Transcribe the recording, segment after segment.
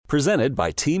Presented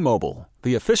by T-Mobile,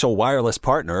 the official wireless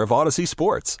partner of Odyssey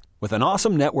Sports. With an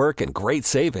awesome network and great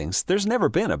savings, there's never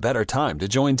been a better time to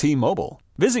join T-Mobile.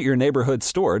 Visit your neighborhood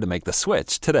store to make the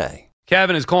switch today.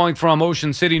 Kevin is calling from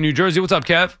Ocean City, New Jersey. What's up,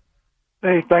 Kev?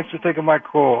 Hey, thanks for taking my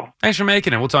call. Thanks for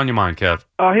making it. What's on your mind, Kev?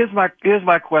 Here's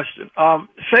my question.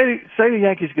 Say the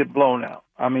Yankees get blown out.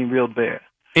 I mean, real bad.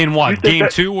 In what, Game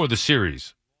 2 or the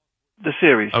series? The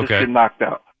series. Okay. Just get knocked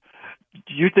out.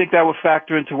 Do you think that would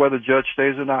factor into whether Judge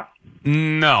stays or not?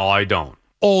 No, I don't.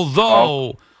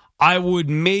 Although I would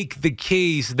make the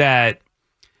case that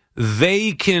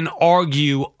they can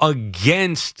argue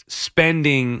against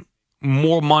spending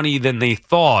more money than they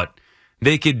thought.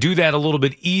 They could do that a little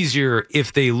bit easier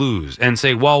if they lose and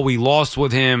say, well, we lost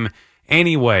with him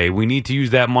anyway. We need to use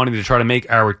that money to try to make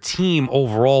our team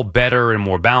overall better and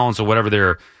more balanced, or whatever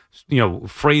their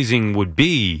phrasing would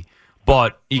be.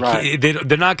 But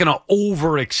they're not going to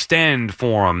overextend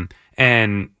for him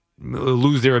and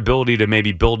lose their ability to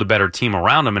maybe build a better team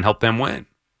around him and help them win.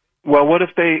 Well, what if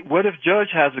Judge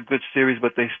has a good series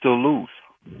but they still lose?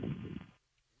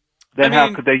 Then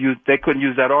how could they use? They couldn't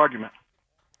use that argument.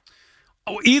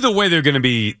 Either way,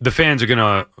 the fans are going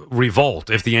to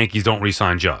revolt if the Yankees don't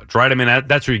re-sign Judge, right? I mean,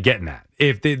 that's what you're getting at.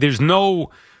 If there's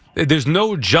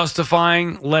no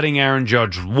justifying letting Aaron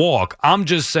Judge walk. I'm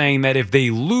just saying that if they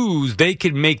lose, they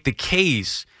could make the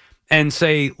case and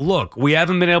say, look, we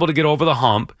haven't been able to get over the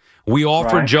hump. We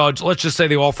offer Judge, let's just say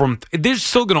they offer him, they're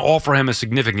still going to offer him a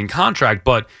significant contract,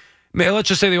 but let's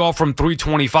just say they offer him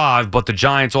 $325, but the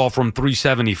Giants offer him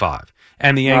 $375.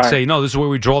 And the Yankees say, no, this is where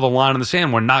we draw the line in the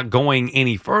sand. We're not going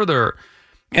any further.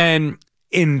 And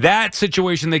in that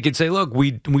situation, they could say, look,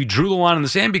 we drew the line in the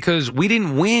sand because we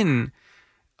didn't win.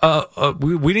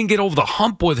 We didn't get over the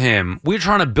hump with him. We're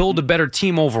trying to build a better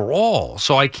team overall.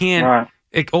 So I can't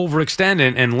overextend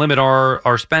and limit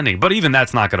our spending. But even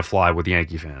that's not going to fly with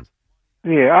Yankee fans.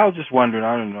 Yeah, I was just wondering.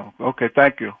 I don't know. Okay,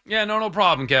 thank you. Yeah, no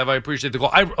problem, Kev. I appreciate the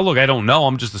call. I don't know.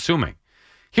 I'm just assuming.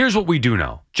 Here's what we do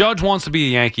know. Judge wants to be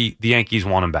a Yankee. The Yankees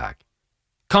want him back.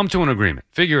 Come to an agreement.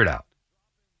 Figure it out.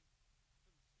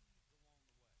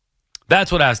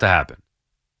 That's what has to happen.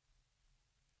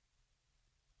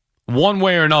 One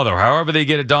way or another, however they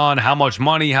get it done, how much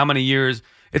money, how many years,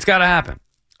 it's got to happen.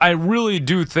 I really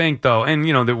do think, though, and,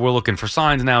 that we're looking for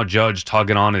signs now, Judge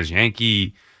tugging on his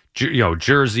Yankee,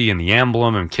 jersey and the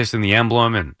emblem and kissing the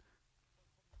emblem, and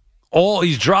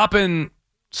he's dropping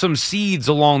some seeds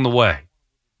along the way.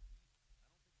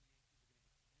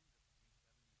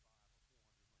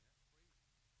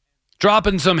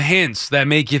 Dropping some hints that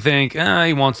make you think,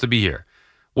 he wants to be here,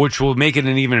 which will make it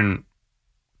an even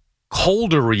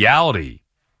colder reality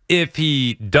if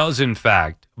he does, in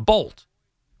fact, bolt.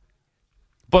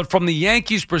 But from the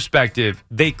Yankees' perspective,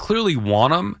 they clearly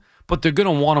want him, but they're going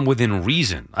to want him within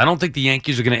reason. I don't think the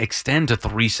Yankees are going to extend to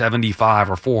 $375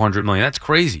 or $400 million. That's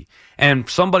crazy. And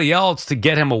somebody else to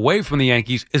get him away from the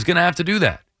Yankees is going to have to do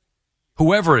that,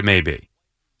 whoever it may be.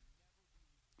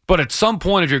 But at some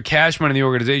point, if you're cashman in the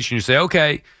organization, you say,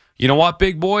 okay, you know what,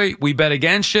 big boy, we bet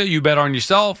against you. You bet on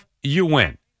yourself. You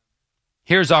win.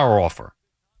 Here's our offer.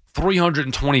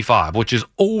 $325, which is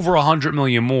over $100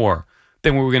 million more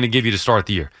than we were going to give you to start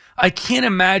the year. I can't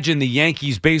imagine the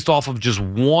Yankees, based off of just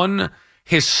one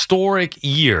historic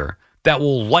year that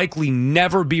will likely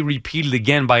never be repeated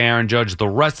again by Aaron Judge the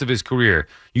rest of his career.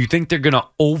 You think they're going to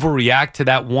overreact to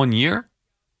that 1 year?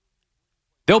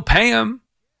 They'll pay him.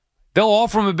 They'll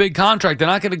offer him a big contract. They're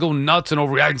not going to go nuts and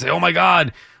overreact and say, oh, my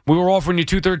God, we were offering you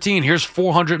 $213. Here's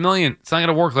 $400 million. It's not going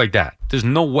to work like that. There's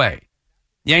no way.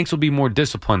 Yanks will be more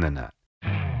disciplined than that.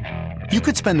 You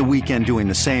could spend the weekend doing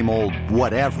the same old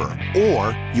whatever,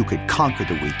 or you could conquer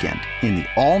the weekend in the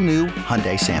all-new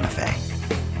Hyundai Santa Fe.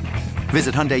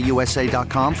 Visit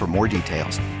HyundaiUSA.com for more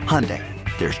details. Hyundai,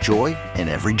 there's joy in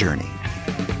every journey.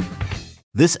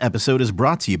 This episode is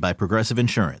brought to you by Progressive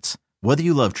Insurance. Whether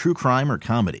you love true crime or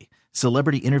comedy,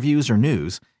 celebrity interviews or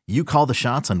news, you call the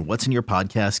shots on what's in your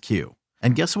podcast queue.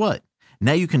 And guess what?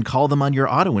 Now you can call them on your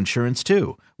auto insurance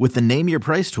too with the Name Your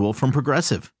Price tool from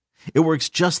Progressive. It works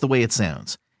just the way it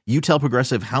sounds. You tell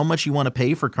Progressive how much you want to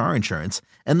pay for car insurance,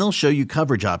 and they'll show you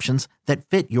coverage options that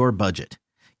fit your budget.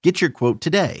 Get your quote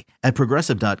today at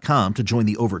Progressive.com to join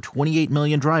the over 28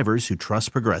 million drivers who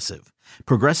trust Progressive.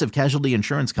 Progressive Casualty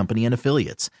Insurance Company and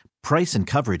Affiliates. Price and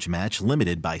coverage match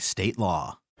limited by state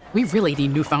law. We really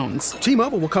need new phones.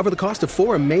 T-Mobile will cover the cost of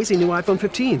 4 amazing new iPhone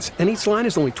 15s, and each line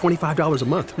is only $25 a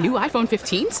month. New iPhone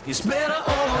 15s? It's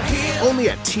better over here. Only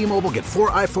at T-Mobile, get 4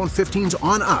 iPhone 15s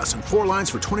on us and 4 lines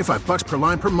for $25 per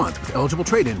line per month with eligible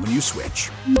trade-in when you switch.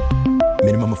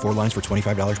 Minimum of 4 lines for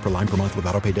 $25 per line per month with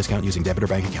autopay discount using debit or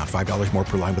bank account. $5 more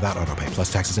per line without autopay,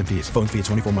 plus taxes and fees. Phone fee at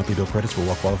 24 monthly bill credits for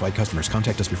well qualified customers.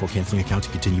 Contact us before canceling account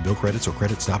to continue bill credits or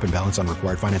credit stop and balance on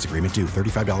required finance agreement due.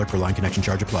 $35 per line connection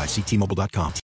charge applies. See T-Mobile.com.